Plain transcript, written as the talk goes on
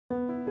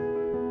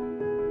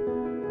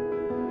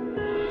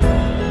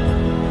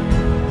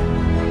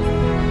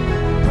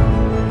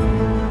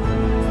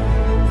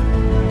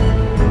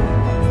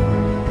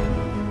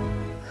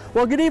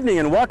Well, good evening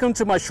and welcome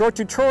to my short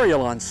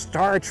tutorial on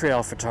star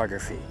trail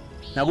photography.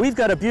 Now we've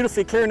got a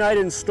beautifully clear night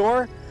in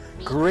store,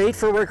 great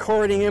for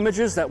recording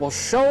images that will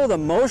show the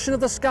motion of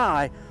the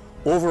sky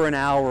over an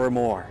hour or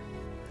more.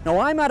 Now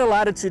I'm at a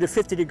latitude of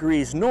 50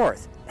 degrees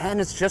north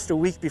and it's just a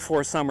week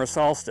before summer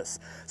solstice,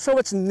 so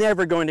it's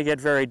never going to get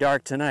very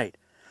dark tonight.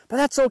 But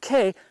that's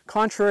okay,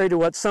 contrary to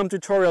what some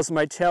tutorials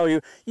might tell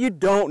you, you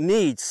don't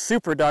need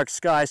super dark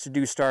skies to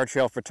do star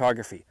trail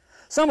photography.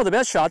 Some of the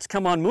best shots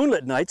come on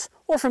moonlit nights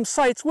or from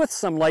sites with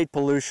some light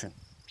pollution.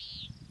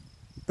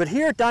 But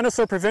here at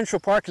Dinosaur Provincial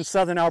Park in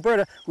southern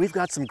Alberta, we've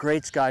got some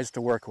great skies to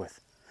work with.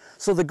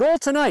 So the goal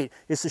tonight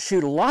is to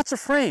shoot lots of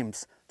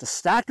frames to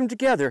stack them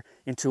together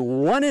into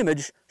one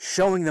image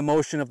showing the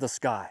motion of the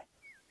sky.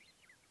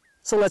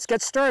 So let's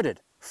get started.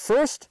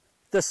 First,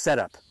 the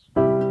setup.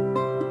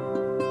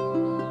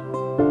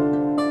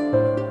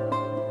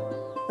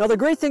 Now the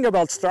great thing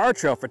about star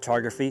trail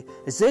photography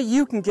is that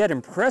you can get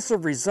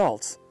impressive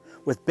results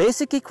with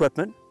basic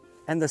equipment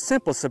and the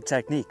simplest of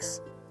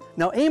techniques.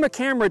 Now aim a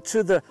camera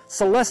to the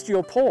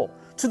celestial pole,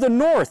 to the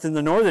north in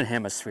the northern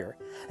hemisphere,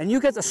 and you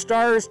get the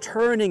stars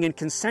turning in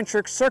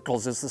concentric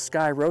circles as the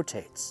sky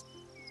rotates.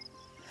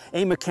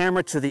 Aim a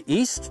camera to the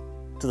east,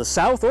 to the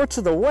south, or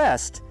to the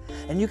west,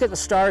 and you get the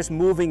stars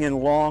moving in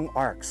long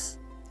arcs.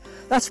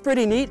 That's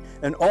pretty neat,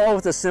 and all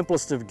with the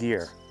simplest of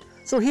gear.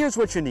 So here's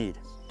what you need.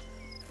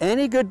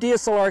 Any good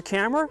DSLR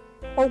camera,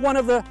 or one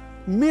of the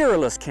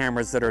mirrorless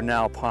cameras that are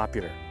now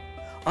popular.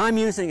 I'm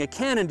using a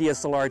Canon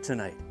DSLR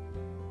tonight.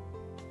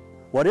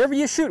 Whatever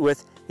you shoot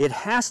with, it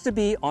has to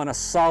be on a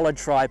solid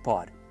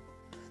tripod.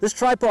 This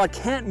tripod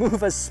can't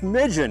move a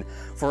smidgen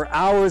for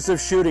hours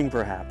of shooting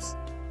perhaps.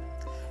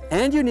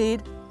 And you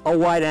need a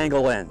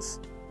wide-angle lens.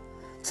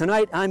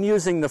 Tonight I'm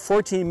using the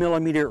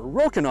 14mm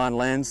Rokinon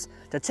lens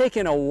to take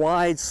in a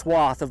wide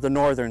swath of the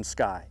northern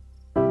sky.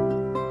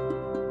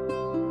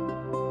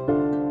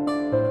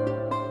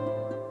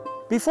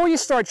 Before you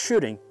start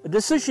shooting, a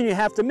decision you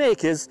have to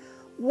make is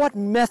what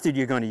method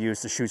you're going to use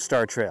to shoot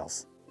star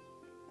trails.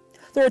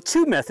 There are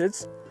two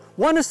methods.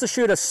 One is to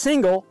shoot a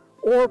single,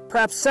 or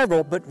perhaps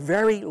several, but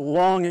very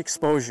long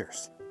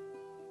exposures.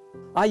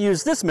 I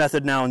use this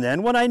method now and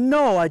then when I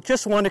know I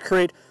just want to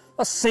create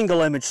a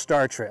single image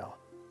star trail.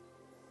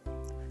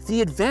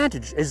 The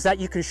advantage is that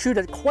you can shoot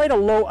at quite a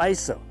low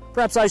ISO,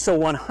 perhaps ISO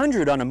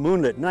 100 on a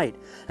moonlit night,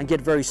 and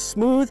get very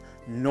smooth,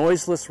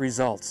 noiseless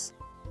results.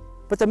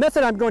 But the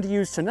method I'm going to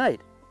use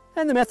tonight,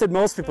 and the method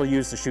most people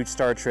use to shoot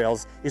star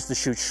trails, is to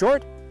shoot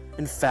short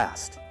and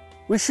fast.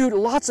 We shoot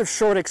lots of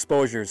short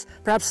exposures,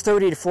 perhaps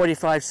 30 to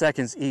 45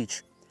 seconds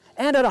each,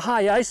 and at a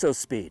high ISO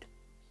speed.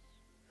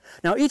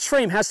 Now each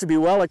frame has to be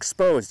well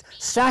exposed.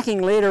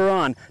 Stacking later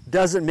on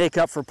doesn't make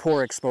up for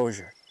poor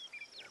exposure.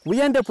 We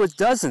end up with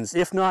dozens,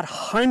 if not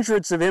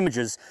hundreds of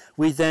images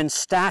we then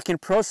stack in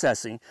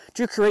processing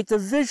to create the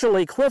visual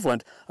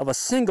equivalent of a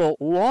single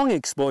long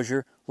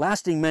exposure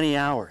lasting many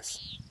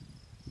hours.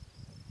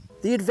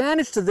 The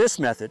advantage to this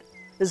method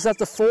is that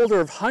the folder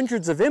of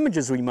hundreds of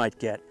images we might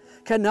get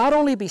can not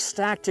only be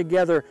stacked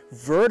together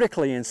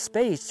vertically in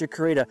space to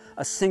create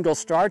a single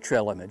star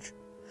trail image,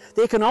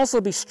 they can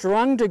also be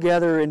strung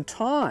together in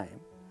time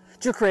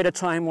to create a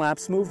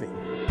time-lapse movie.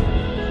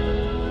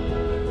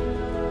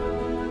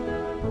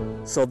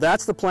 So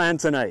that's the plan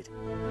tonight.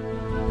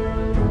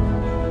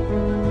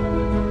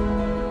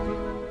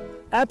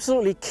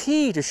 Absolutely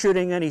key to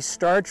shooting any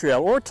star trail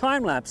or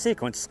time-lapse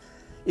sequence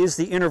is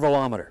the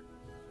intervalometer.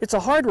 It's a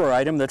hardware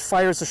item that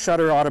fires the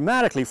shutter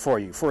automatically for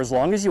you for as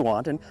long as you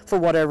want and for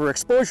whatever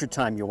exposure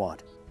time you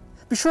want.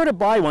 Be sure to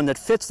buy one that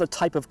fits the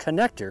type of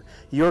connector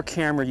your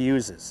camera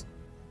uses.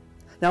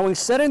 Now when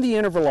setting the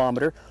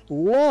intervalometer,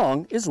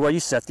 long is where you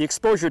set the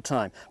exposure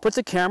time. Put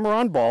the camera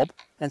on bulb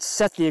and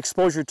set the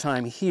exposure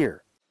time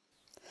here.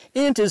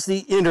 Int is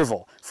the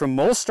interval. For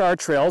most star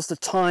trails, the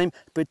time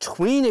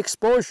between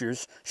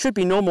exposures should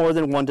be no more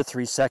than 1 to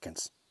 3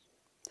 seconds.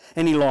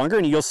 Any longer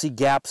and you'll see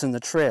gaps in the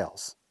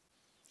trails.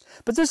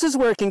 But this is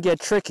where it can get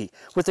tricky.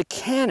 With a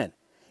Canon,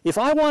 if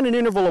I want an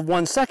interval of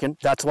 1 second,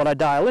 that's what I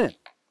dial in.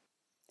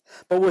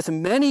 But with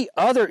many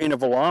other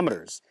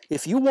intervalometers,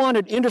 if you want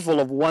an interval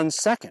of 1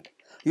 second,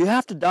 you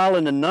have to dial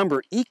in a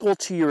number equal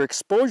to your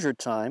exposure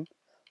time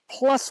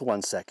plus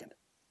 1 second.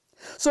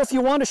 So if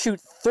you want to shoot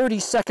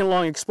 30-second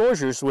long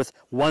exposures with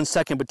 1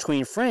 second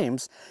between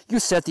frames, you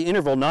set the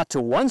interval not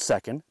to 1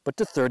 second, but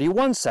to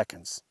 31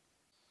 seconds.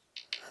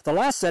 The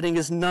last setting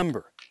is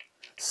number.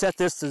 Set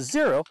this to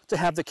 0 to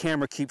have the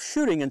camera keep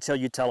shooting until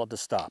you tell it to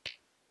stop.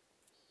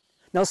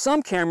 Now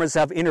some cameras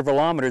have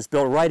intervalometers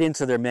built right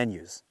into their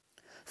menus.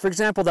 For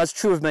example, that's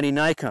true of many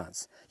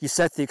Nikons. You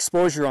set the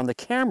exposure on the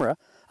camera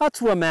up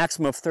to a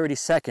maximum of 30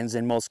 seconds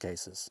in most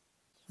cases.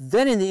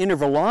 Then in the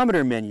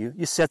intervalometer menu,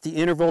 you set the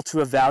interval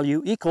to a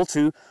value equal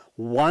to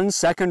 1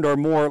 second or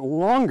more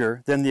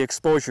longer than the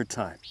exposure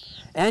time.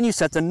 And you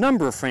set the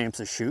number of frames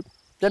to shoot,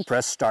 then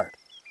press start.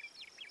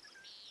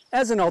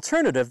 As an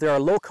alternative, there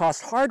are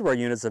low-cost hardware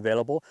units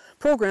available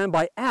programmed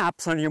by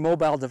apps on your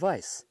mobile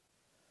device.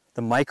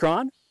 The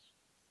Micron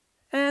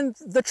and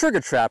the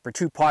Trigger Trap are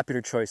two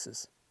popular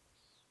choices.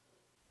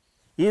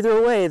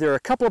 Either way, there are a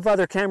couple of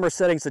other camera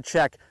settings to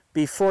check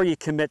before you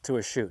commit to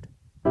a shoot.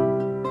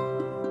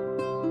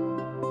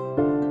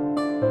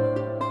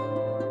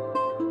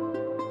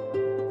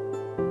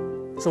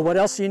 So what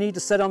else do you need to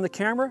set on the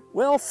camera?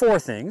 Well, 4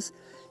 things: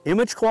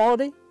 image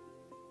quality,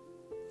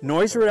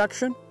 noise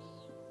reduction,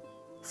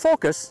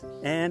 focus,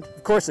 and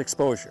of course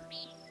exposure.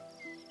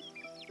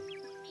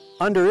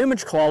 Under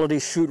image quality,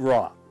 shoot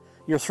RAW.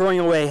 You're throwing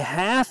away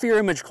half your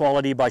image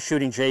quality by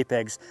shooting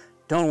JPEGs.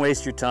 Don't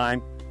waste your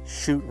time,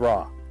 shoot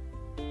RAW.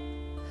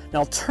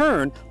 Now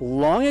turn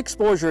long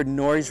exposure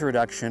noise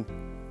reduction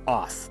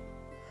off.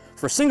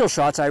 For single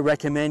shots, I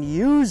recommend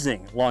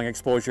using long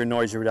exposure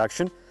noise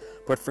reduction,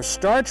 but for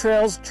star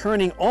trails,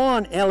 turning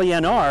on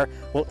LENR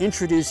will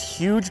introduce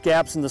huge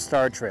gaps in the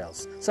star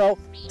trails, so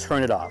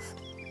turn it off.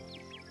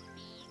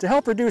 To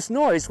help reduce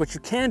noise, what you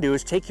can do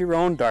is take your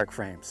own dark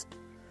frames.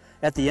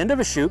 At the end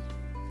of a shoot,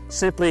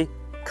 simply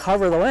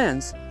cover the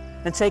lens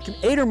and take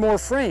 8 or more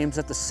frames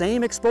at the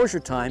same exposure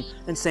time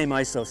and same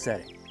ISO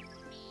setting.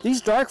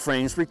 These dark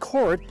frames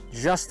record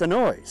just the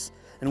noise,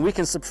 and we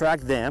can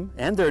subtract them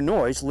and their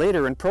noise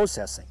later in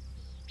processing.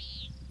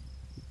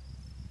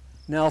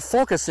 Now,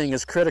 focusing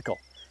is critical.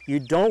 You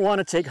don't want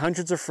to take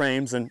hundreds of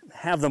frames and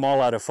have them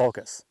all out of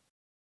focus.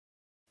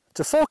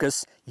 To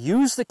focus,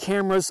 use the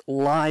camera's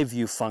live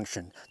view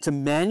function to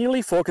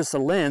manually focus the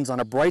lens on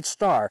a bright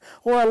star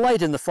or a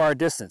light in the far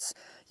distance.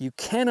 You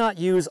cannot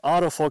use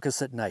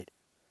autofocus at night.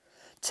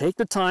 Take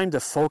the time to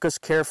focus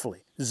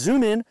carefully,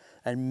 zoom in,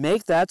 and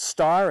make that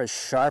star as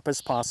sharp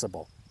as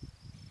possible.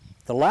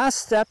 The last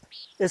step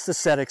is to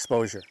set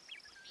exposure.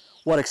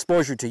 What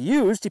exposure to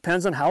use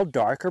depends on how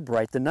dark or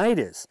bright the night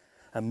is.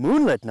 A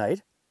moonlit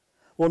night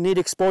will need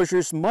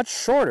exposures much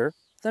shorter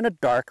than a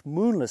dark,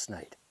 moonless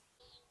night.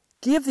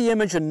 Give the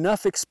image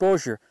enough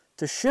exposure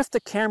to shift the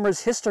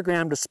camera's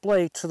histogram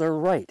display to the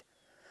right.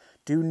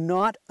 Do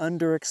not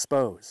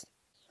underexpose.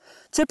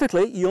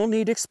 Typically, you'll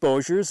need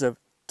exposures of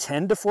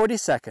 10 to 40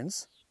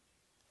 seconds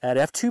at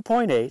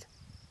f2.8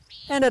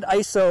 and at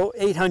ISO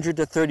 800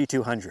 to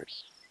 3200.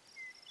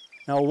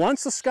 Now,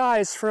 once the sky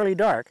is fairly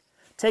dark,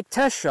 take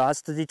test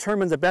shots to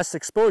determine the best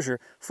exposure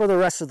for the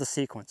rest of the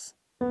sequence.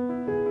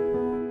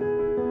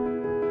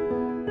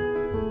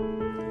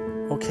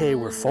 Okay,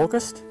 we're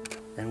focused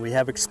and we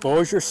have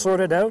exposure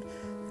sorted out,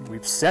 and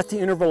we've set the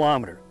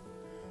intervalometer.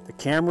 The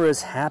camera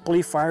is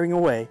happily firing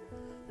away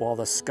while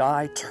the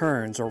sky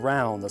turns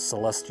around the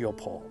celestial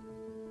pole.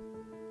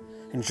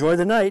 Enjoy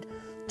the night.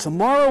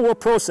 Tomorrow we'll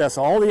process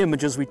all the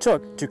images we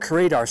took to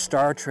create our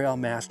star trail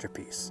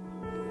masterpiece.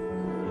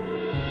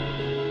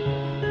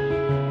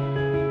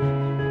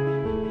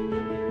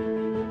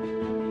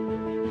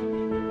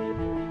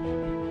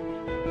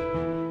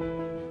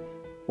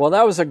 Well,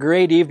 that was a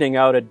great evening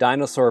out at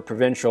Dinosaur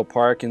Provincial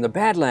Park in the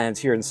Badlands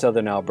here in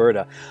southern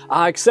Alberta.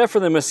 Except for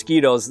the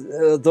mosquitoes,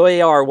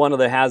 they are one of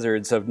the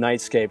hazards of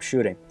nightscape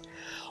shooting.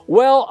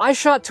 Well, I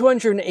shot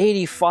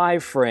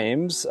 285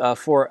 frames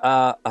for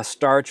a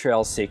star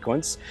trail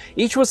sequence.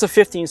 Each was a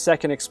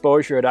 15-second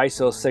exposure at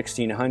ISO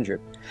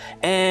 1600.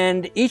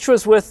 And each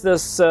was with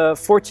this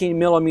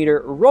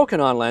 14mm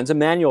Rokinon lens, a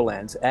manual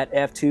lens, at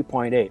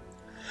f2.8.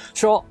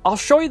 So I'll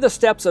show you the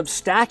steps of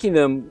stacking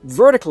them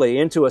vertically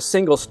into a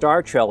single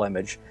star trail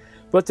image.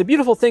 But the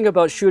beautiful thing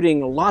about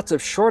shooting lots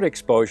of short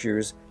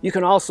exposures, you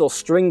can also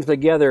string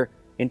together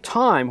in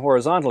time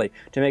horizontally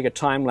to make a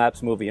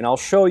time-lapse movie. And I'll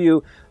show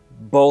you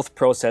both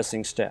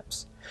processing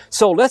steps.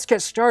 So let's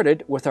get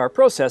started with our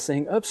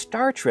processing of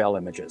star trail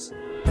images.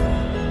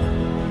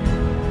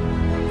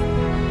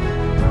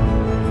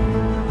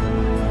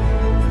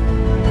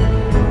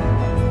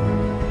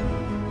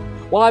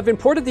 Well, I've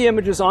imported the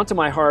images onto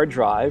my hard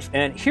drive,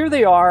 and here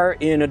they are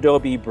in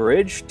Adobe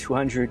Bridge,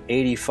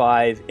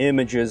 285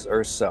 images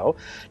or so.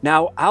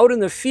 Now, out in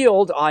the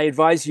field, I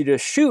advise you to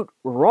shoot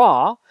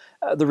RAW.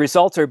 The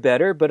results are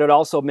better, but it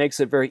also makes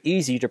it very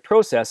easy to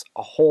process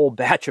a whole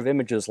batch of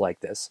images like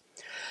this.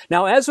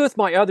 Now, as with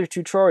my other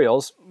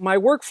tutorials, my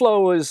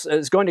workflow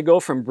is going to go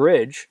from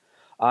Bridge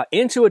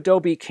into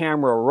Adobe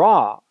Camera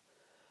Raw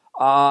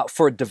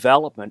for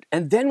development,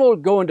 and then we'll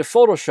go into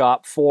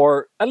Photoshop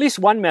for at least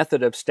one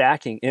method of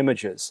stacking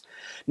images.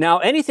 Now,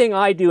 anything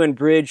I do in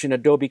Bridge and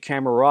Adobe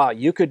Camera Raw,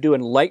 you could do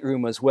in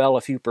Lightroom as well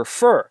if you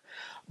prefer.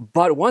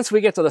 But once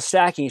we get to the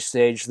stacking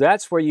stage,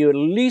 that's where you at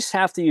least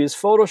have to use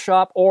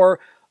Photoshop or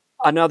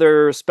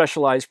another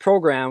specialized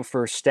program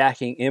for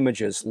stacking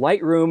images.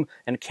 Lightroom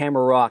and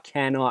Camera Raw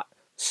cannot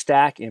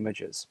stack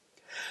images.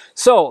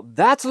 So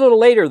that's a little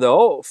later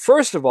though.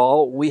 First of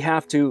all, we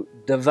have to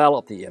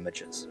develop the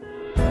images.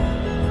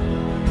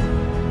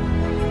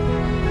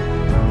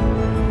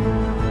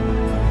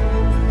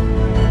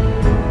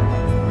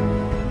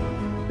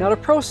 Now, to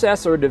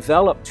process or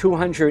develop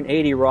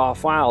 280 raw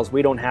files,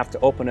 we don't have to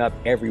open up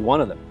every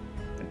one of them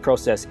and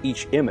process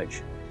each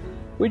image.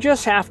 We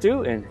just have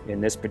to,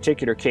 in this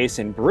particular case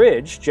in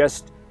Bridge,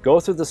 just go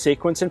through the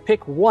sequence and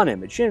pick one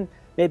image. And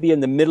maybe in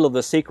the middle of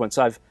the sequence,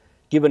 I've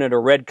given it a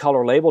red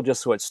color label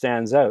just so it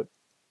stands out.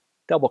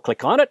 Double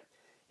click on it.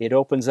 It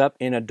opens up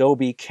in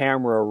Adobe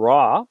Camera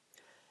Raw.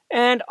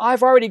 And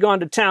I've already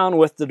gone to town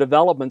with the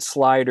development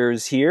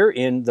sliders here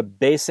in the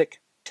Basic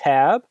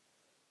tab.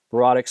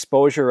 Brought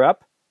exposure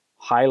up,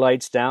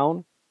 highlights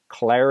down,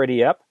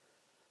 clarity up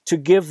to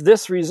give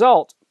this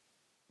result.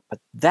 But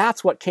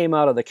that's what came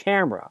out of the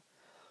camera.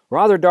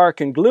 Rather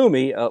dark and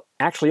gloomy,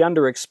 actually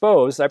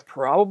underexposed. I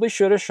probably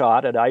should have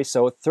shot at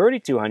ISO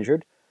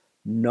 3200,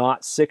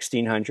 not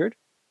 1600,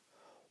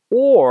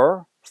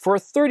 or for a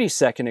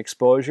 30-second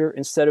exposure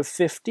instead of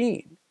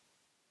 15.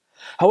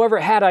 However,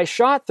 had I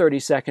shot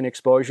 30-second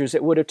exposures,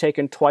 it would have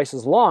taken twice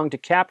as long to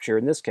capture,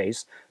 in this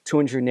case,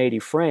 280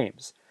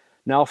 frames.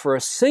 Now, for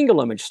a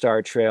single image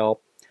star trail,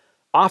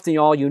 often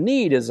all you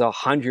need is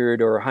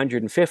 100 or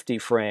 150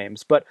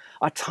 frames. But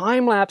a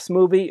time-lapse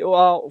movie,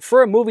 well,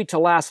 for a movie to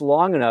last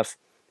long enough,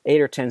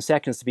 8 or 10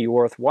 seconds to be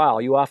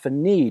worthwhile, you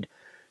often need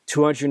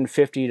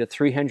 250 to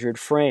 300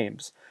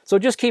 frames. So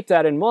just keep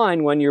that in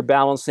mind when you're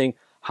balancing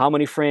how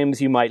many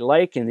frames you might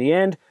like in the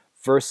end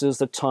versus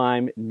the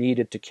time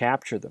needed to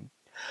capture them.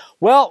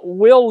 Well,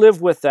 we'll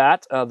live with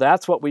that.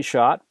 That's what we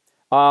shot.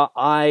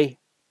 I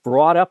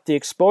brought up the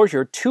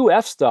exposure, 2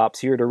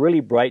 f-stops here to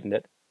really brighten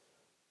it.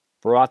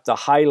 Brought the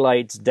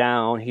highlights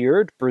down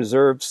here to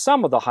preserve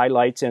some of the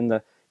highlights in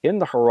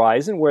the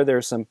horizon where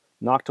there's some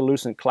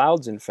noctilucent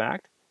clouds, in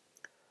fact.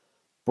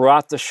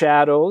 Brought the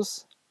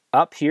shadows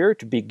up here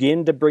to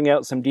begin to bring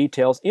out some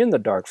details in the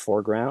dark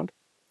foreground.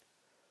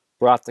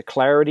 Brought the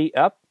clarity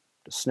up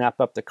to snap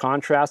up the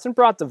contrast, and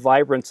brought the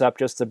vibrance up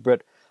just to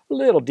put a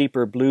little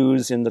deeper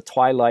blues in the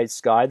twilight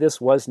sky.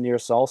 This was near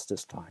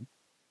solstice time.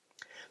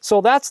 So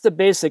that's the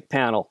basic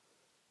panel.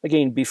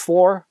 Again,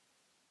 before,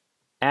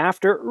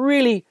 after,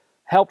 really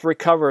helped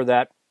recover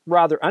that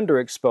rather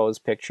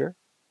underexposed picture.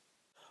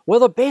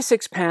 Well, the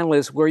basics panel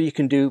is where you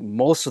can do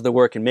most of the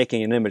work in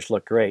making an image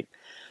look great.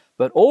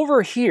 But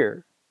over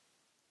here,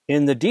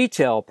 in the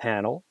detail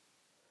panel,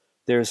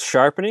 there's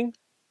sharpening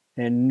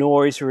and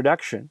noise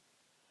reduction.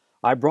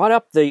 I brought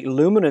up the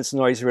luminance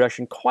noise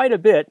reduction quite a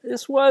bit.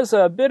 This was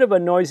a bit of a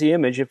noisy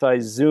image if I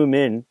zoom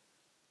in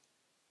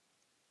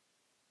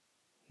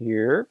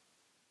here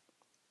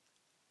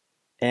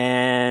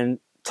and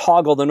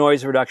toggle the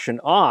noise reduction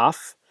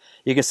off.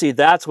 You can see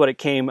that's what it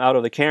came out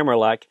of the camera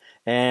like,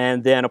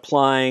 and then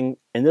applying,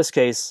 in this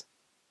case,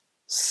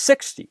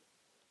 60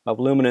 of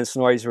luminance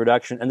noise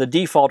reduction and the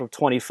default of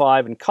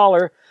 25 in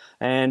color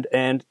and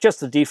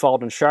just the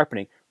default in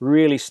sharpening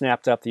really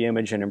snapped up the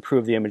image and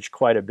improved the image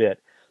quite a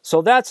bit.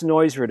 So that's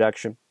noise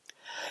reduction.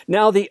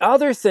 Now, the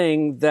other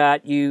thing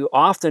that you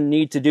often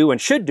need to do,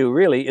 and should do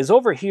really, is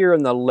over here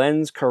in the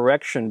lens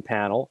correction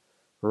panel,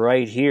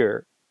 right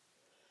here.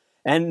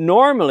 And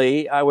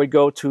normally, I would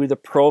go to the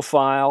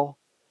profile,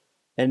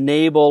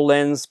 enable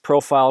lens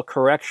profile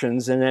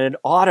corrections, and then it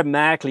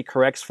automatically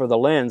corrects for the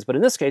lens. But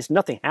in this case,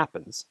 nothing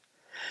happens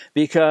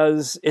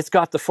because it's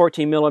got the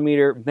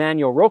 14mm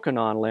manual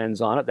Rokinon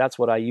lens on it. That's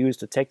what I use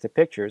to take the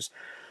pictures.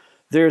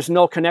 There's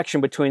no connection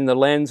between the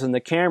lens and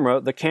the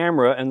camera. The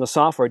camera and the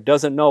software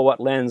doesn't know what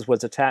lens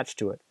was attached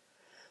to it.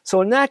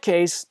 So in that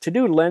case, to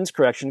do lens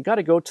correction, you've got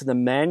to go to the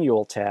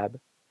Manual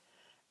tab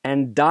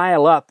and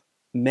dial up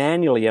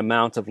manually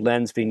amount of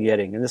lens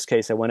vignetting. In this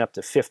case, I went up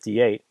to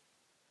 58.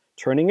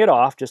 Turning it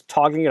off, just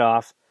toggling it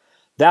off.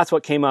 That's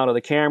what came out of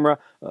the camera.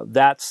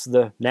 That's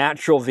the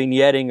natural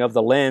vignetting of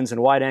the lens,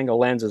 and wide-angle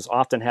lenses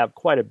often have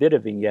quite a bit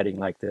of vignetting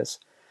like this.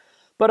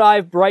 But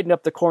I've brightened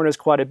up the corners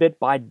quite a bit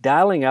by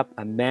dialing up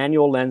a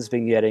manual lens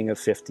vignetting of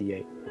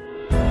 58.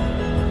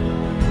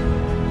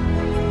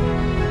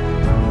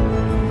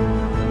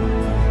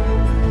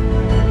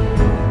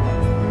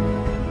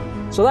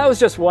 So that was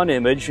just one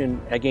image,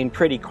 and again,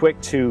 pretty quick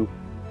to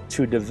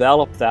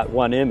develop that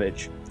one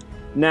image.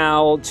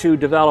 Now, to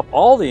develop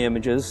all the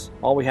images,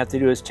 all we have to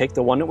do is take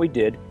the one that we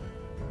did,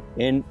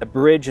 in a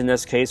Bridge in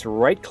this case,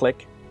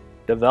 right-click,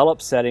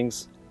 Develop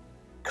Settings,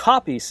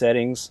 Copy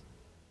Settings,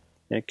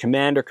 and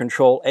Command or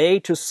Control A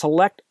to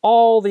select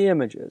all the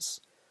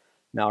images.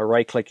 Now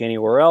right-click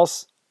anywhere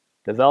else,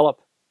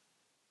 Develop,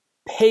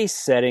 Paste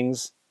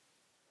Settings,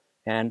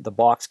 and the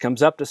box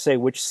comes up to say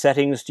which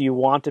settings do you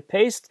want to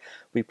paste.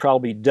 We've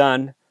probably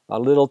done a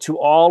little to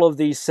all of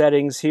these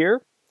settings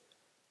here.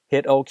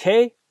 Hit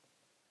OK,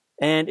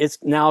 and it's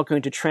now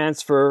going to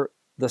transfer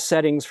the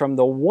settings from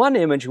the one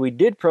image we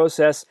did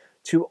process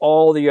to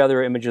all the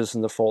other images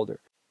in the folder.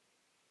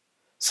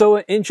 So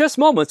in just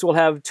moments, we'll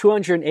have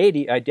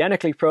 280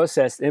 identically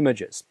processed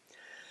images.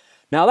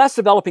 Now that's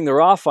developing the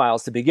raw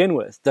files to begin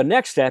with. The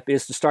next step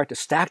is to start to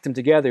stack them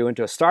together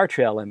into a star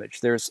trail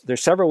image. There's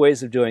several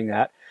ways of doing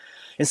that.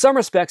 In some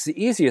respects,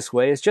 the easiest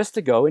way is just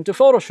to go into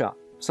Photoshop.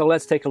 So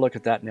let's take a look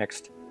at that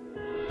next.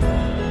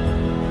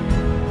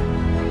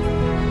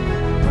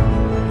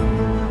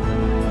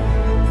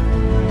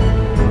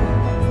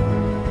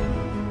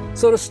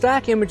 So to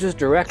stack images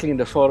directly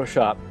into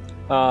Photoshop,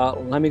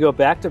 let me go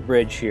back to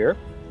Bridge here.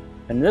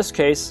 In this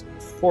case,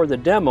 for the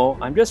demo,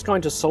 I'm just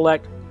going to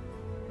select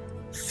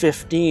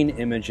 15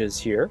 images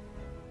here.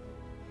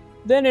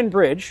 Then in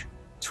Bridge,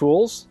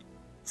 Tools,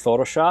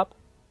 Photoshop,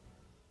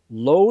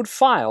 Load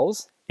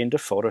Files into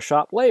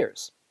Photoshop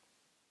Layers.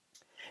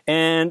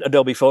 And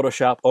Adobe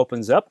Photoshop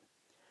opens up,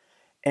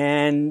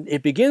 and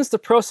it begins the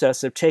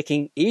process of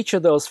taking each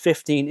of those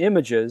 15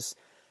 images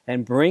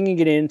and bringing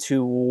it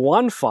into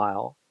one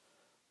file,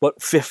 but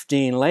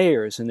 15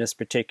 layers in this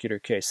particular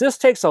case. This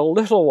takes a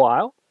little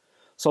while,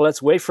 so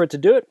let's wait for it to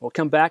do it. We'll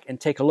come back and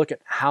take a look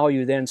at how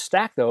you then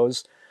stack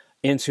those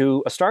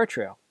into a star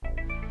trail.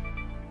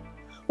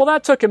 Well,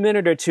 that took a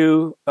minute or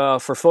two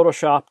for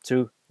Photoshop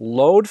to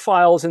load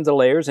files into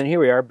layers, and here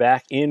we are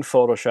back in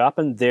Photoshop,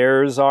 and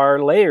there's our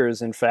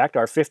layers, in fact,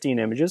 our 15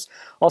 images.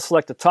 I'll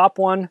select the top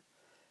one,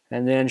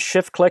 and then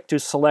shift-click to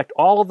select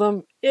all of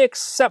them,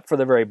 except for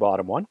the very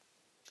bottom one.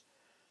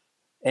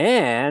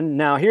 And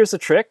now here's the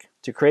trick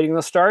to creating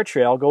the star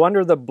trail. Go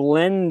under the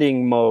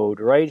blending mode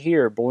right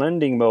here,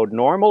 blending mode.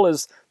 Normal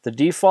is the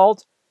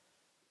default.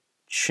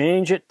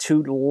 Change it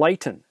to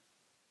lighten.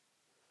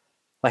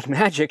 Like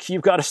magic,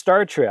 you've got a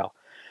star trail.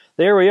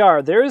 There we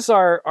are. There's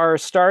our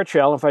star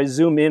trail. If I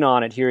zoom in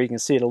on it here, you can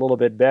see it a little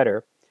bit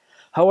better.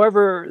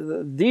 However,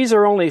 these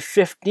are only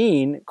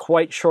 15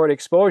 quite short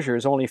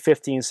exposures, only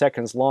 15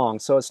 seconds long,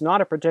 so it's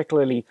not a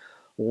particularly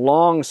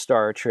long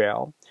star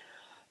trail.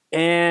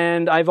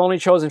 And I've only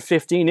chosen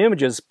 15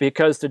 images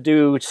because to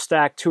do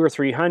stack 200 or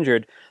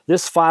 300,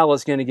 this file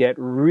is going to get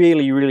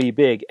really, really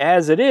big.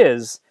 As it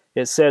is,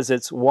 it says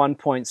it's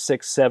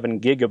 1.67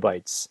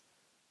 gigabytes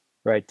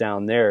right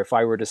down there if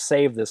I were to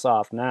save this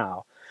off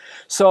now.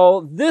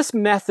 So this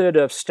method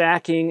of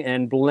stacking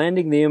and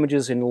blending the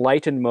images in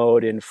lighten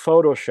mode in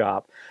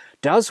Photoshop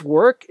does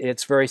work.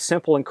 It's very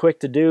simple and quick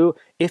to do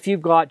if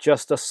you've got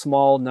just a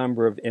small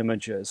number of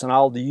images. And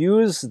I'll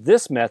use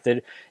this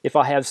method if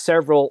I have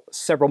several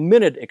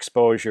minute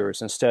exposures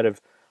instead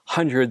of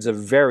hundreds of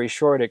very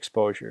short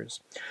exposures.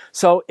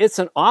 So it's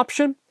an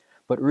option,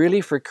 but really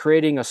for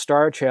creating a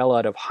star trail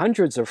out of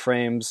hundreds of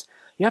frames,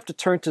 you have to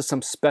turn to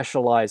some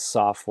specialized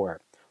software.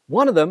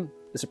 One of them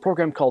is a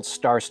program called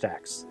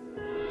StarStax.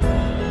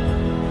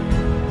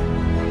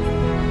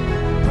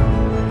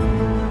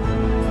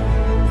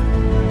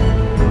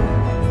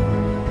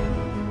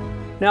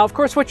 Now, of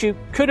course, what you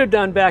could have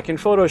done back in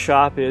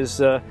Photoshop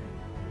is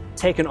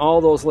taken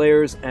all those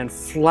layers and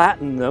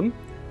flattened them.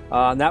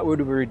 And that would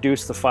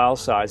reduce the file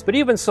size. But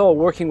even so,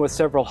 working with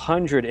several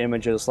hundred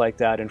images like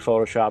that in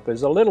Photoshop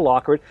is a little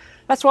awkward.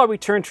 That's why we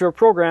turn to a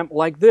program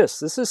like this.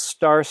 This is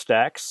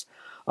StarStax.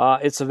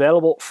 It's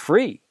available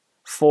free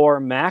for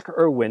Mac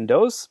or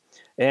Windows.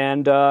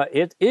 And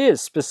it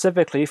is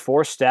specifically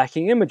for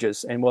stacking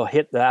images. And we'll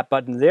hit that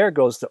button there. It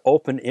goes to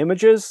Open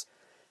Images.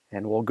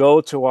 And we'll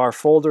go to our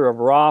folder of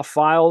raw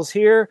files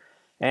here,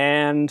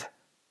 and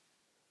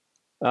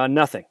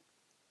nothing.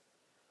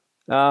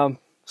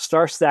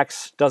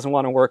 StarStax doesn't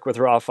want to work with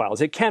raw files.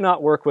 It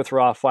cannot work with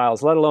raw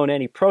files, let alone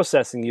any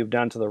processing you've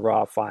done to the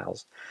raw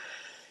files.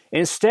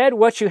 Instead,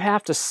 what you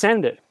have to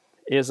send it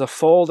is a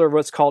folder of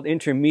what's called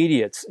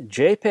intermediates,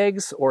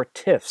 JPEGs or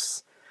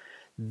TIFFs.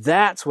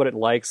 That's what it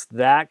likes.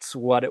 That's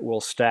what it will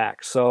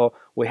stack. So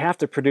we have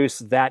to produce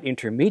that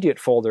intermediate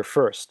folder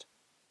first.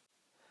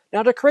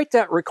 Now, to create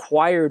that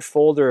required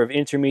folder of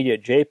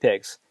intermediate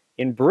JPEGs,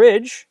 in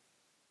Bridge,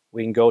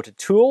 we can go to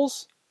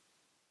Tools,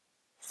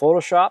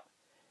 Photoshop,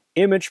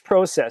 Image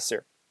Processor.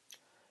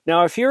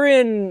 Now, if you're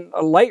in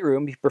a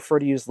Lightroom, you prefer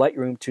to use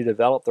Lightroom to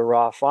develop the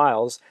raw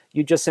files,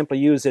 you just simply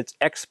use its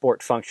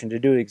export function to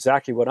do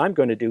exactly what I'm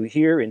going to do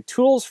here in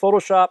Tools,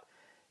 Photoshop,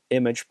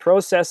 Image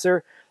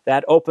Processor.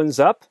 That opens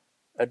up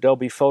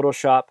Adobe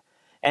Photoshop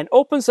and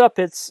opens up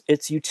its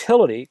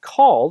utility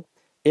called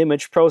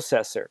Image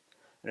Processor.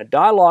 And a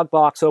dialog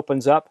box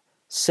opens up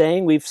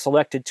saying we've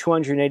selected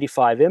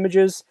 285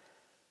 images.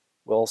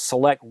 We'll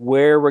select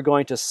where we're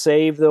going to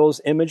save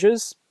those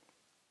images,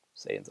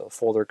 say in the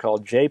folder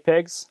called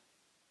JPEGs,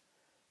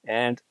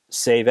 and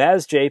save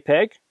as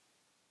JPEG.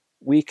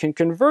 We can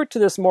convert to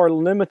this more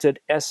limited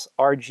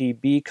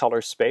sRGB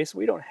color space.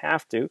 We don't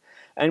have to.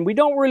 And we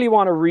don't really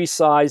want to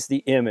resize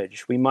the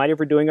image. We might, if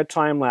we're doing a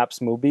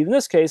time-lapse movie, in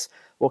this case,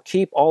 we'll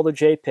keep all the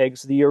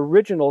JPEGs the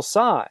original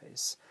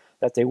size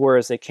that they were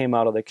as they came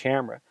out of the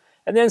camera.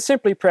 And then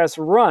simply press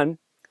Run,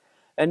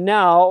 and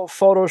now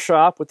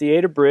Photoshop, with the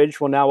aid of Bridge,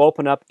 will now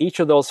open up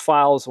each of those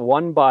files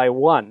one by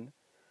one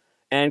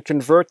and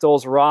convert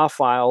those raw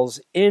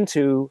files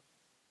into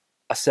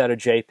a set of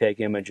JPEG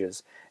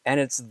images.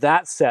 And it's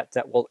that set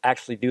that we'll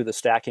actually do the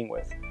stacking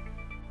with.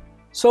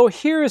 So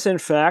here's, in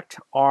fact,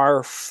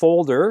 our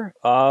folder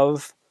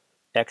of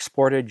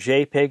exported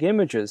JPEG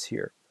images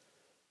here.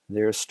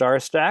 There's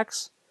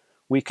StarStax.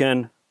 We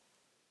can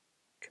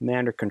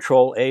Command or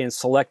Control A and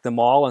select them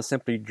all and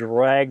simply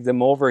drag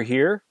them over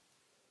here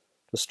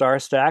to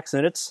StarStax,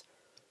 and it's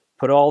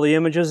put all the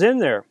images in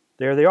there.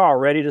 There they are,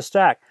 ready to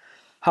stack.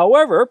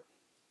 However,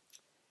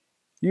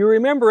 you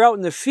remember out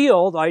in the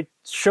field, I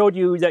showed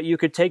you that you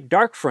could take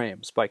dark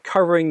frames by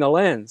covering the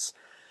lens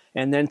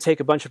and then take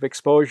a bunch of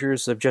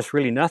exposures of just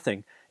really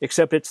nothing,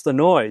 except it's the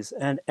noise.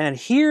 And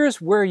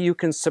here's where you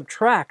can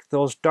subtract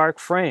those dark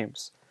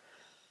frames.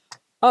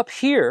 Up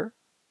here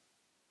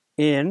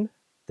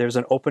there's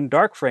an Open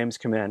Dark Frames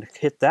command.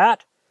 Hit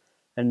that,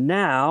 and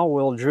now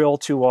we'll drill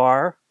to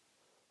our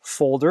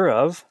folder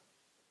of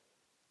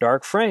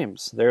dark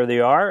frames. There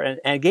they are. And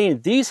again,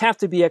 these have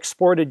to be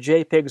exported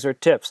JPEGs or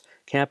TIFFs.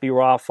 Can't be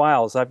raw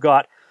files. I've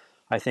got,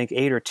 I think,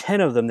 8 or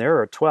 10 of them there,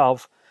 or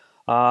 12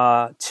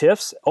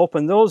 TIFFs.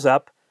 Open those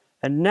up,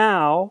 and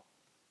now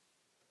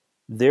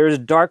there's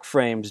dark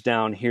frames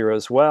down here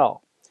as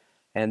well.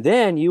 And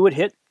then you would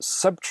hit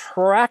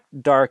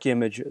subtract dark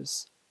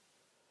images.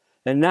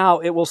 And now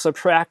it will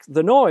subtract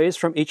the noise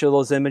from each of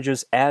those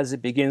images as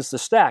it begins to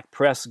stack.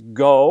 Press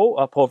go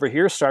up over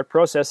here, start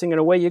processing, and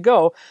away you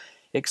go,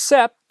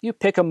 except you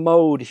pick a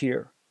mode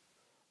here.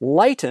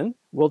 Lighten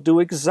will do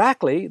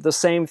exactly the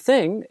same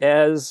thing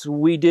as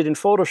we did in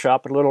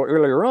Photoshop a little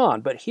earlier on.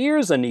 But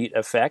here's a neat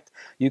effect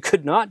you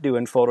could not do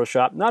in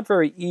Photoshop, not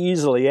very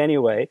easily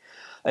anyway,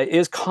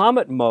 is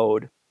Comet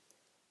mode.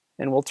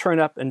 And we'll turn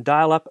up and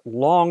dial up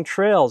long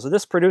trails.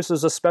 This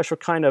produces a special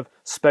kind of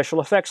special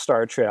effects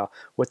star trail,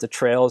 with the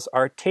trails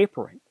are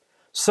tapering.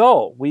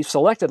 So we've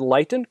selected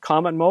Lighten,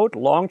 Comet mode,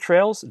 long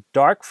trails,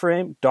 dark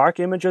frame, dark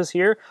images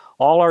here.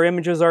 All our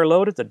images are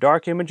loaded, the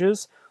dark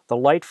images, the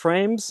light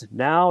frames.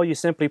 Now you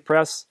simply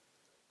press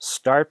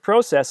Start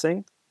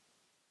Processing,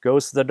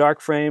 goes to the dark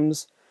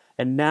frames,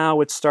 and now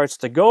it starts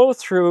to go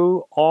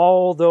through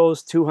all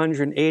those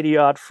 280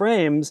 odd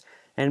frames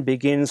and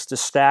begins to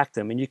stack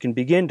them. And you can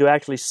begin to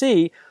actually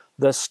see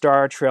the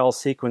star trail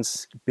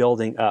sequence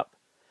building up.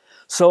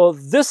 So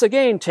this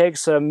again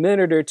takes a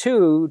minute or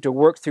two to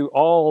work through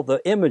all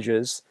the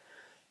images.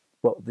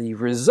 Well, the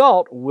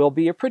result will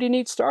be a pretty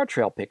neat star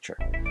trail picture.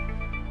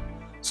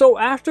 So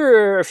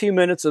after a few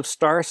minutes of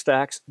star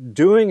stacks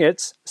doing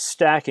its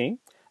stacking,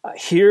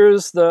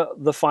 here's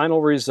the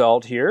final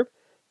result here.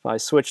 If I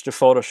switch to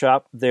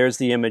Photoshop, there's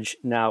the image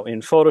now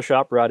in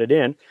Photoshop, brought it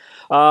in.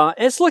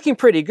 It's looking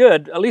pretty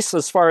good, at least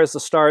as far as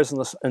the stars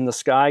in the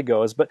sky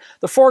goes. But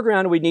the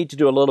foreground, we need to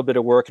do a little bit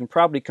of work and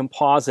probably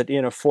composite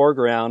in a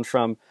foreground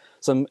from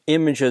some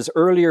images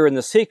earlier in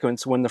the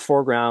sequence when the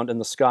foreground in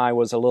the sky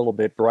was a little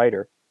bit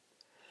brighter.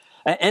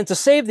 And to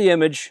save the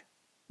image,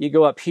 you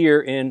go up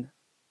here in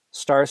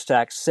Star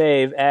Stack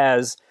Save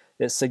As.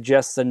 It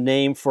suggests the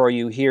name for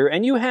you here,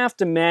 and you have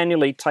to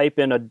manually type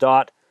in a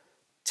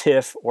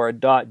 .tiff or a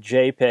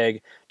 .jpeg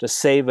to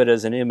save it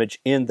as an image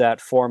in that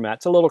format.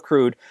 It's a little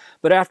crude,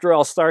 but after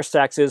all,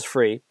 StarStax is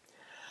free.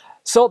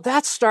 So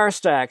that's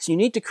StarStax. You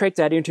need to create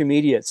that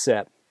intermediate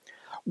set.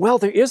 Well,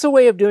 there is a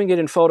way of doing it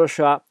in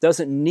Photoshop.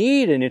 Doesn't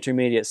need an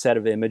intermediate set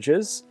of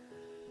images.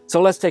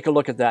 So let's take a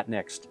look at that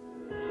next.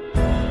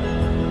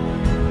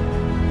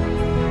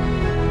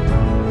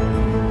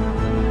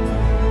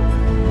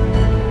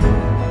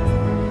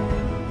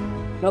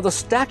 Now, the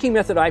stacking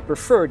method I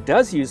prefer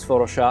does use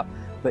Photoshop,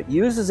 but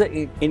uses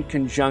it in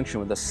conjunction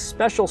with a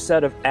special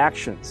set of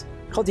actions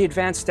called the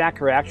Advanced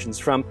Stacker Actions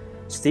from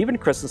Stephen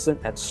Christensen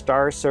at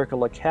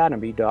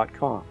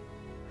StarCircleAcademy.com.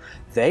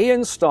 They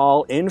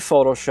install in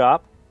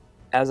Photoshop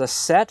as a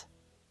set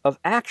of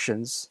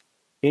actions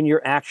in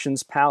your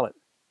Actions palette.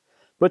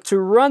 But to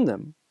run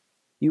them,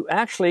 you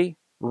actually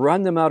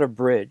run them out of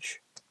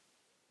Bridge.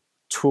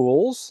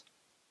 Tools,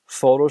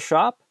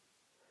 Photoshop,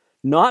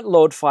 not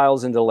load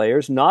files into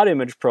layers, not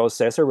image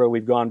processor where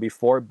we've gone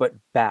before, but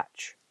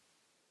batch.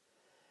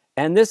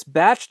 And this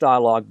batch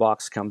dialog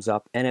box comes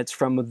up, and it's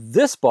from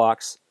this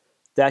box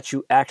that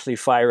you actually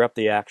fire up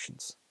the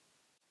actions.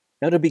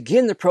 Now, to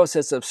begin the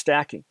process of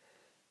stacking,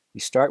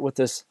 we start with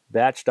this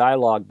batch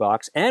dialog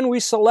box, and we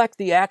select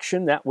the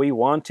action that we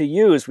want to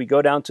use. We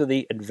go down to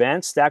the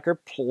Advanced Stacker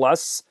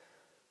Plus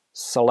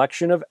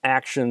selection of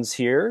actions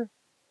here.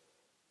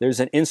 There's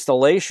an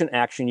installation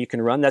action you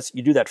can run.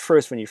 You do that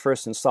first when you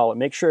first install it.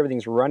 Make sure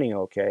everything's running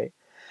okay.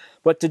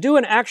 But to do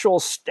an actual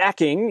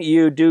stacking,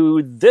 you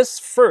do this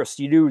first.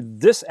 You do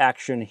this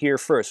action here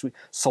first. We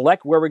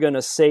select where we're going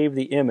to save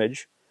the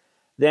image,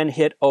 then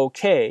hit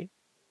OK.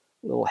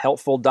 A little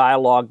helpful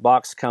dialog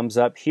box comes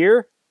up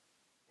here.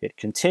 Hit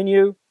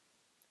Continue.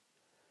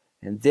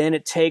 And then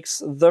it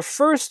takes the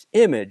first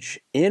image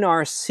in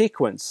our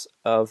sequence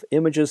of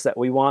images that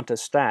we want to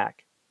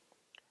stack.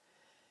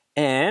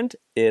 And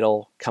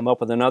it'll come up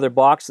with another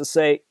box to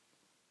say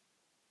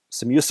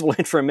some useful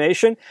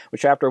information,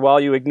 which after a while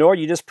you ignore.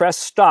 You just press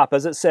stop.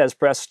 As it says,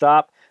 press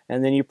stop,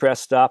 and then you press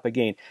stop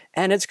again.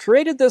 And it's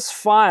created this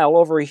file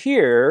over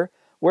here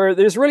where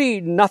there's really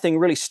nothing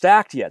really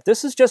stacked yet.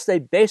 This is just a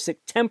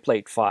basic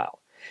template file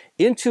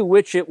into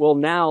which it will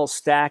now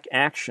stack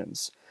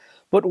actions.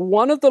 But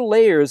one of the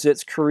layers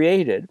it's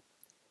created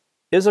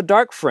is a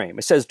dark frame.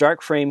 It says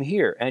dark frame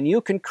here, and you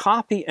can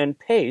copy and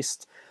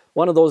paste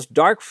one of those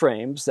dark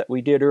frames that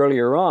we did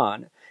earlier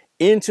on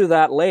into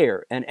that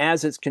layer. And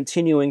as it's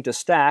continuing to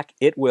stack,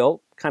 it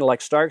will, kind of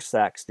like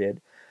StarStax did,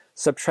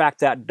 subtract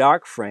that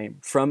dark frame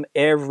from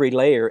every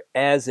layer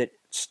as it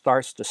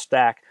starts to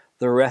stack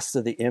the rest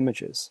of the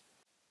images.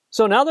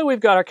 So now that we've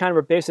got our kind of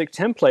a basic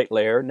template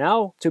layer,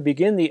 now to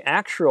begin the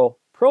actual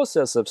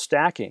process of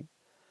stacking,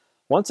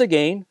 once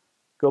again,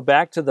 go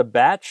back to the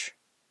batch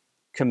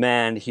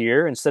command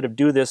here. Instead of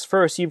do this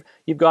first,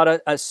 you've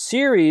got a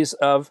series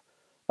of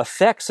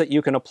effects that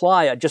you can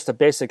apply. Just a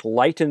basic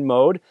lighten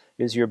mode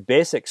is your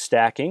basic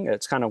stacking.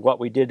 It's kind of what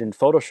we did in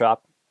Photoshop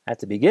at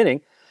the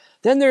beginning.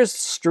 Then there's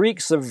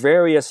streaks of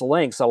various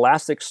lengths.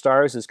 Elastic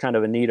stars is kind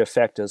of a neat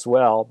effect as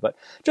well. But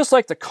just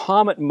like the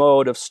comet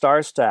mode of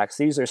star stacks,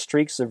 these are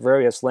streaks of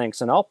various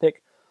lengths. And I'll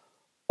pick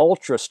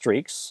ultra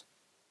streaks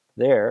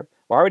there.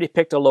 I've already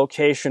picked a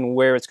location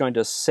where it's going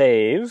to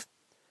save,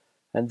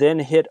 and then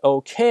hit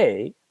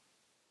OK.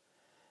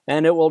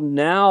 And it will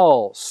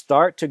now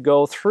start to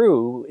go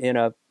through in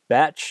a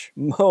batch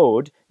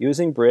mode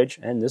using Bridge,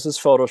 and this is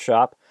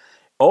Photoshop,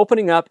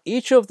 opening up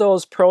each of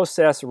those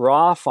process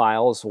raw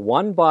files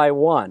one by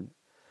one,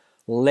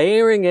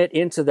 layering it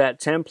into that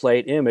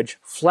template image,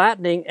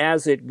 flattening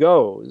as it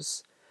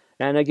goes.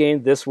 And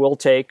again, this will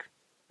take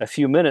a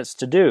few minutes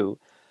to do,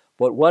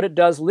 but what it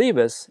does leave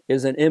us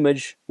is an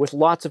image with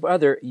lots of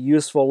other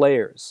useful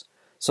layers.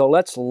 So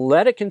let's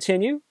let it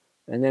continue,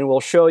 and then we'll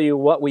show you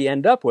what we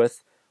end up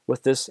with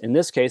this, in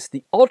this case,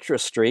 the ultra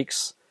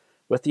streaks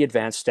with the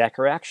advanced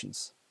stacker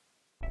actions.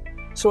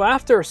 So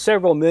after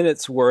several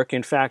minutes work,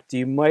 in fact,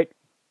 you might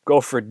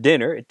go for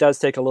dinner. It does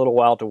take a little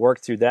while to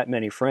work through that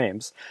many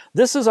frames.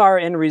 This is our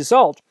end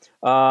result,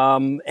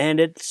 and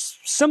it's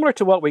similar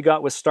to what we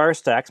got with star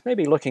stacks,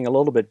 maybe looking a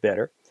little bit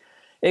better,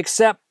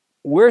 except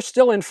we're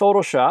still in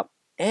Photoshop,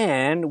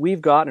 and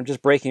we've got, I'm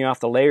just breaking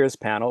off the layers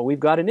panel, we've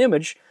got an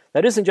image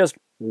that isn't just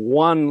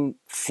one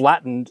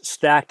flattened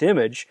stacked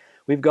image.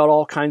 We've got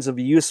all kinds of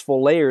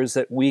useful layers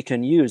that we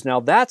can use. Now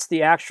that's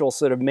the actual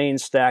sort of main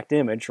stacked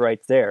image right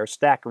there,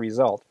 stack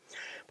result.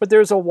 But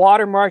there's a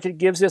watermark it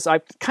gives us. I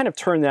kind of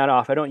turned that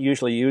off. I don't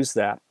usually use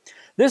that.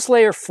 This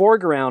layer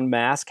foreground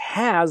mask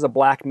has a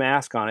black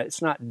mask on it.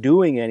 It's not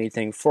doing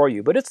anything for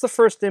you, but it's the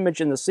first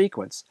image in the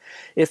sequence.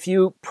 If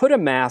you put a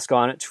mask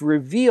on it to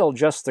reveal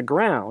just the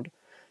ground,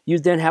 you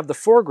then have the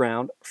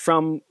foreground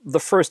from the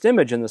first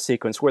image in the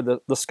sequence where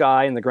the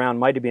sky and the ground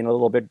might have been a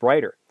little bit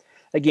brighter.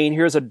 Again,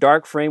 here's a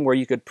dark frame where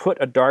you could put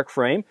a dark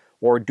frame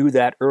or do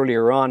that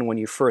earlier on when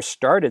you first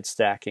started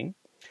stacking.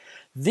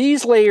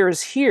 These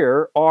layers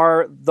here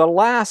are the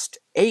last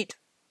 8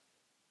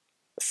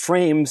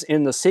 frames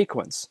in the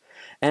sequence,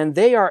 and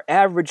they are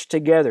averaged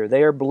together.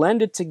 They are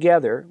blended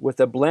together with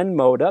a blend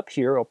mode up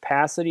here,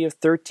 opacity of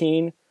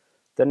 13,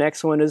 the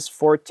next one is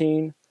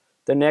 14,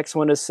 the next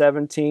one is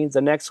 17,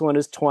 the next one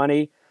is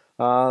 20,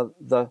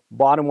 the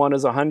bottom one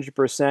is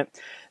 100%.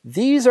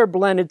 These are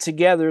blended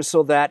together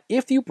so that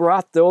if you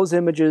brought those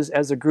images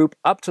as a group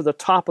up to the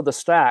top of the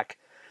stack,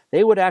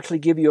 they would actually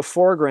give you a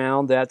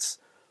foreground that's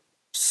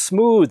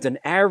smoothed and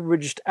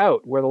averaged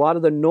out, where a lot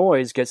of the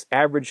noise gets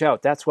averaged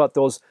out. That's what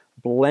those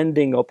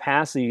blending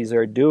opacities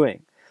are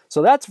doing.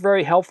 So that's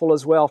very helpful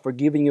as well for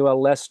giving you a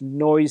less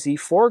noisy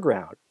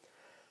foreground.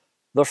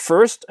 The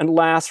first and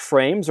last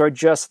frames are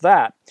just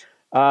that.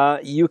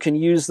 You can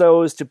use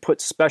those to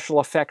put special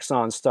effects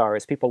on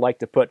stars. People like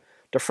to put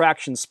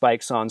diffraction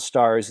spikes on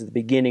stars at the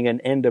beginning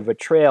and end of a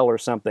trail or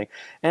something,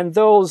 and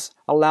those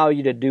allow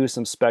you to do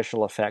some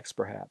special effects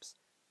perhaps.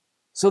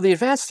 So the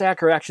advanced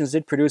stacker actions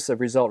did produce a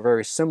result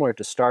very similar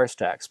to star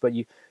stacks, but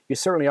you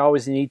certainly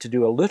always need to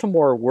do a little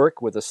more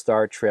work with a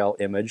star trail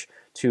image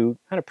to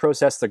kind of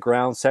process the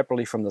ground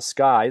separately from the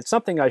sky. It's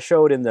something I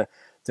showed in the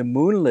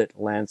moonlit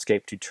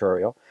landscape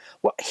tutorial.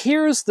 Well,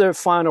 here's the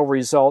final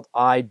result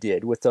I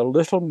did with a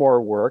little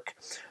more work.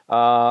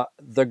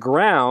 The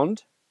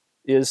ground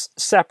is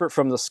separate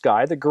from the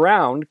sky. The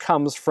ground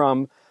comes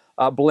from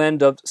a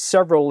blend of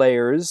several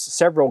layers,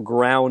 several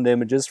ground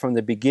images from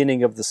the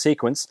beginning of the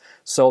sequence,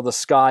 so the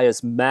sky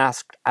is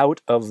masked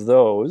out of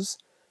those.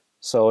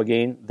 So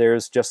again,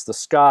 there's just the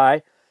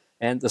sky,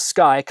 and the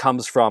sky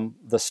comes from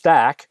the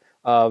stack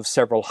of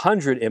several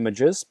hundred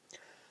images.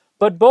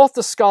 But both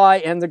the sky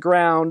and the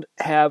ground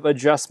have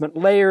adjustment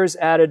layers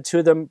added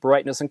to them,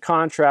 brightness and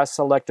contrast,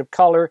 selective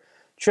color,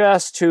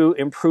 just to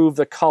improve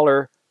the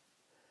color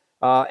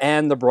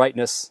and the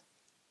brightness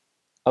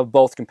of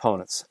both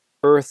components,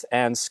 earth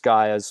and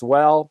sky as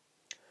well.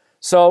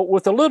 So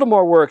with a little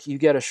more work, you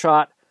get a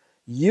shot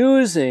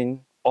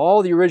using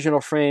all the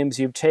original frames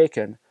you've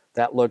taken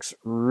that looks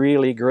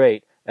really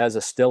great as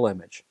a still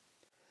image.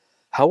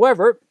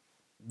 However,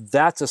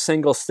 that's a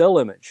single still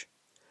image.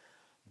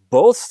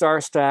 Both star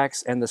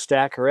stacks and the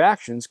stacker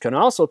actions can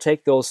also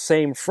take those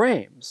same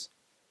frames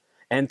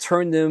and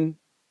turn them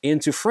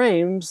into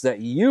frames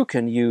that you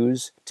can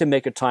use to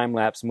make a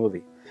time-lapse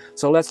movie.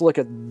 So let's look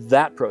at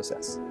that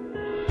process.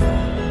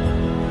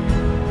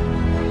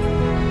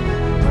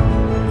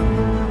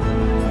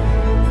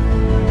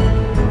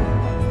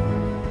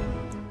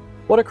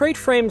 Well, to create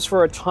frames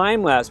for a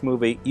time-lapse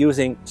movie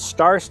using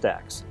star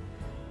stacks,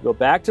 go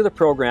back to the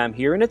program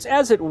here, and it's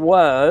as it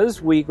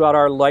was. We got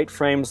our light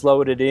frames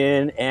loaded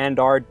in and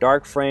our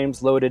dark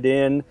frames loaded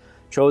in,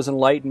 chosen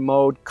light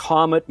mode,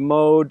 comet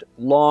mode,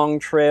 long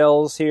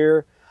trails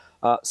here,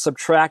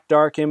 subtract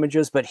dark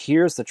images, but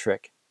here's the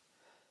trick.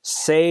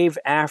 Save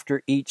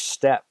after each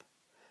step.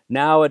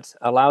 Now it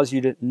allows you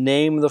to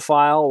name the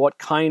file, what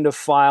kind of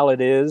file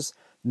it is,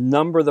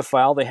 number the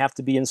file. They have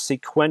to be in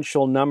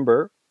sequential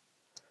number,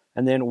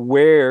 and then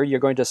where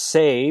you're going to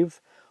save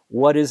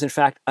what is in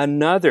fact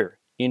another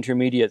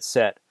intermediate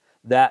set.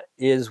 That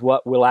is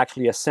what will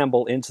actually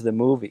assemble into the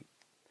movie.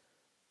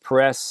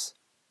 Press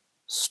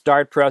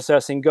start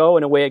processing, go,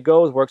 and away it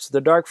goes, works through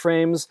the dark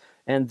frames,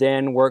 and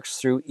then works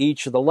through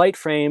each of the light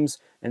frames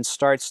and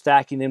starts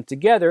stacking them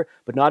together,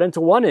 but not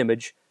into one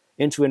image,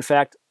 into, in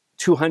fact,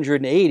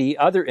 280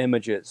 other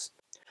images.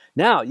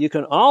 Now, you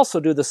can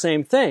also do the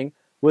same thing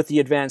with the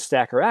advanced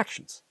stacker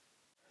actions.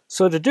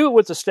 So to do it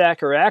with the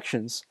stacker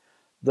actions,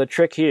 the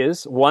trick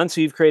is, once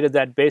you've created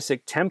that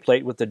basic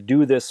template with the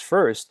do this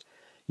first,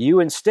 you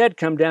instead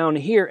come down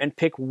here and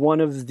pick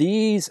one of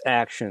these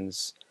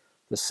actions.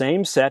 The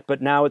same set,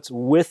 but now it's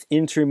with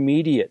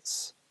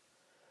intermediates.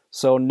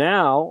 So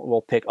now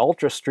we'll pick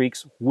Ultra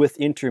Streaks with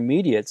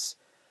intermediates,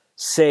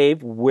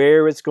 save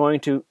where it's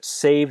going to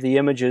save the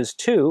images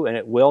to, and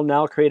it will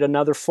now create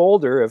another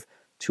folder of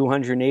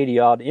 280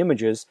 odd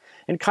images.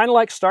 And kind of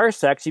like star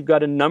stacks, you've got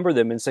to number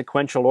them in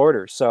sequential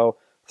order. So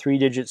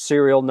 3-digit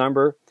serial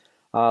number,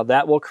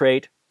 that will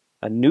create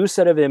a new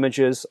set of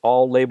images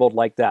all labeled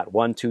like that,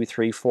 1, 2,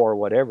 3, 4,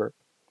 whatever.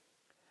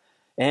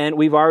 And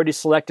we've already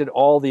selected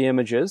all the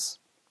images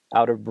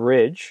out of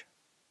Bridge,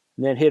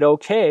 and then hit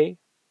OK.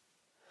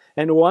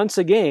 And once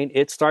again,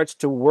 it starts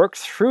to work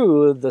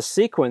through the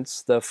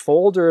sequence, the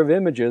folder of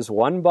images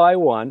one by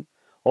one,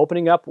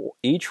 opening up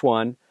each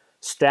one,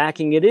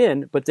 stacking it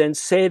in, but then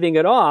saving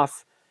it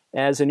off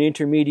as an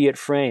intermediate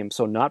frame.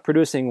 So not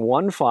producing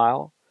one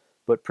file,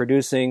 but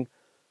producing,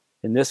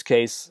 in this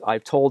case,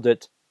 I've told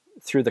it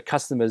through the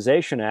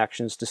customization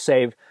actions to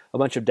save a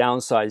bunch of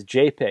downsized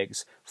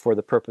JPEGs for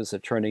the purpose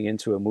of turning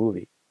into a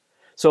movie.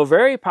 So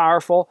very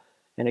powerful,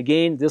 and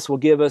again, this will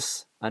give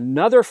us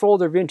another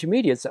folder of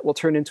intermediates that will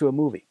turn into a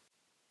movie.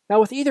 Now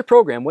with either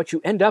program, what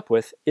you end up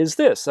with is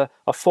this, a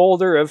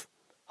folder of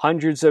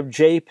hundreds of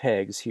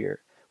JPEGs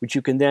here, which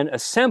you can then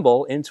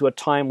assemble into a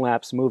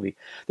time-lapse movie.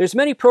 There's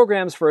many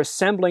programs for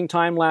assembling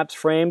time-lapse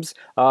frames.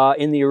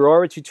 In the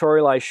Aurora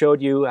tutorial, I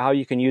showed you how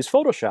you can use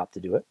Photoshop to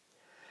do it.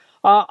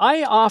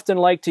 I often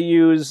like to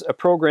use a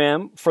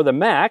program for the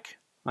Mac.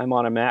 I'm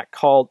on a Mac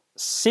called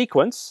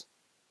Sequence.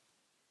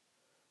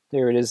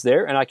 There it is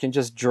there, and I can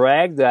just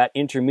drag that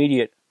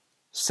intermediate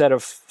set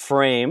of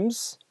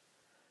frames,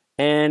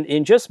 and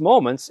in just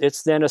moments,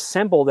 it's then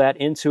assembled that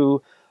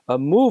into a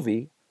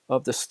movie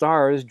of the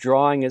stars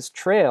drawing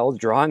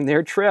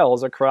their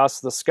trails across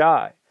the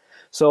sky.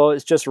 So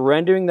it's just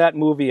rendering that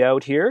movie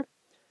out here,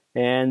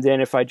 and then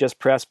if I just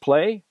press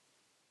play,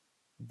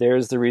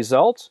 there's the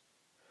result.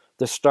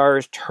 The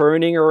stars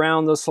turning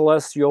around the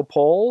celestial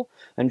pole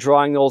and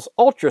drawing those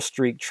ultra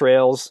streak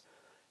trails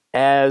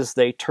as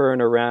they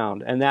turn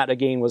around. And that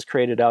again was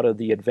created out of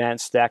the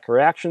advanced stacker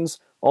actions,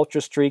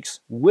 Ultra Streaks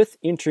with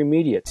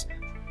intermediates.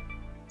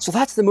 So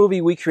that's the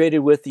movie we created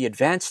with the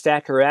advanced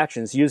stacker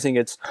actions using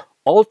its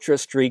Ultra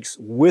Streaks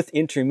with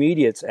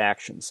intermediates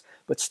actions.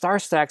 But Star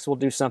Stacks will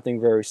do something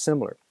very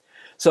similar.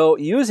 So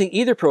using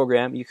either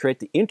program, you create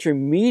the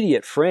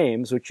intermediate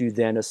frames, which you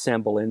then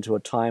assemble into a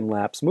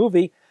time-lapse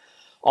movie,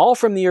 all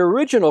from the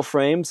original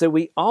frames that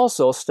we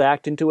also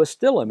stacked into a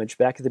still image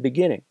back at the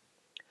beginning.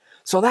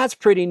 So that's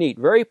pretty neat.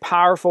 Very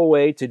powerful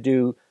way to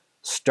do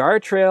star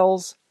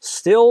trails,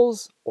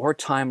 stills, or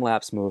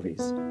time-lapse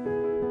movies.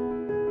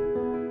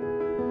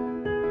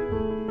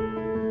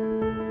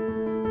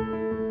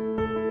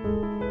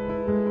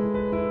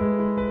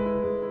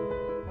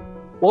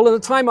 Well, in the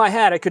time I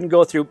had, I couldn't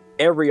go through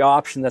every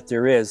option that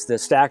there is. The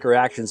Stacker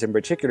Actions in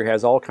particular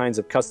has all kinds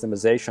of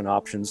customization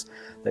options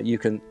that you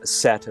can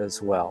set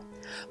as well.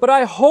 But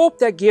I hope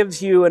that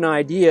gives you an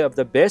idea of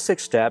the basic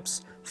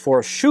steps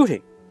for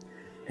shooting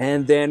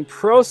and then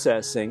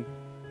processing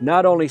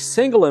not only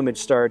single image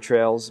star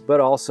trails,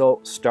 but also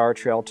star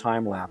trail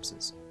time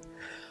lapses.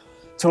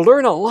 To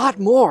learn a lot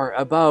more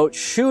about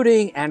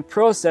shooting and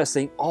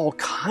processing all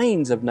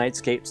kinds of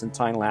nightscapes and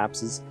time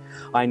lapses,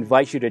 I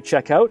invite you to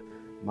check out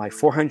my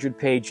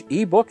 400-page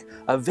ebook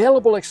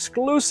available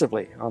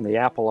exclusively on the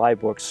Apple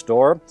iBook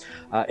store.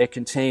 It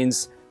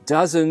contains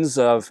dozens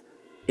of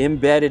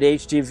embedded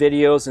HD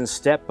videos and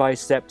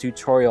step-by-step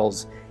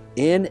tutorials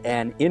in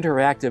an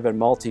interactive and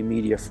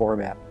multimedia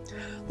format.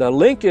 The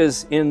link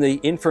is in the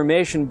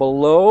information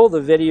below the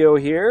video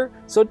here,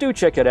 so do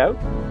check it out.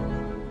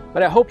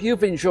 But I hope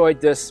you've enjoyed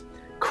this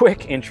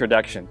quick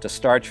introduction to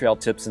star trail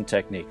tips and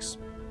techniques.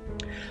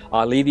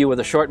 I'll leave you with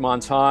a short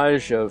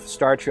montage of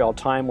star trail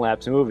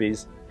time-lapse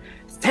movies.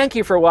 Thank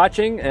you for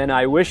watching, and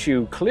I wish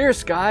you clear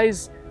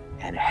skies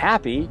and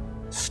happy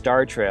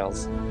star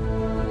trails.